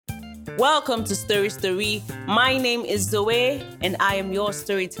Welcome to StoryStory. My name is Zoe and I am your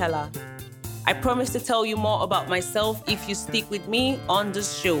storyteller. I promise to tell you more about myself if you stick with me on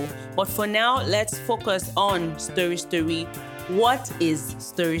this show. But for now, let's focus on StoryStory. What is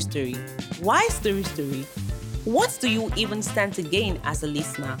StoryStory? Why StoryStory? What do you even stand to gain as a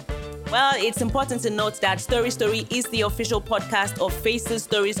listener? Well, it's important to note that StoryStory is the official podcast of Faces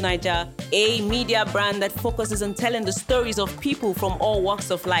Stories Niger, a media brand that focuses on telling the stories of people from all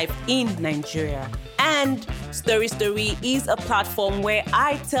walks of life in Nigeria. And StoryStory is a platform where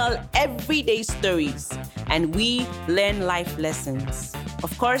I tell everyday stories and we learn life lessons.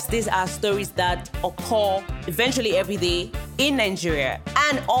 Of course, these are stories that occur eventually every day in Nigeria,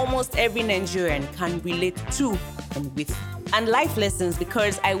 and almost every Nigerian can relate to and with. And life lessons,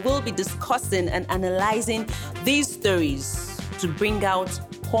 because I will be discussing and analyzing these stories to bring out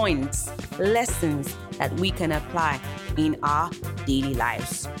points, lessons that we can apply in our daily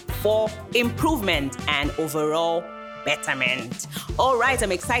lives for improvement and overall betterment. All right,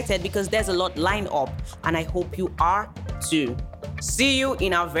 I'm excited because there's a lot lined up and I hope you are too. See you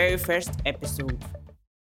in our very first episode.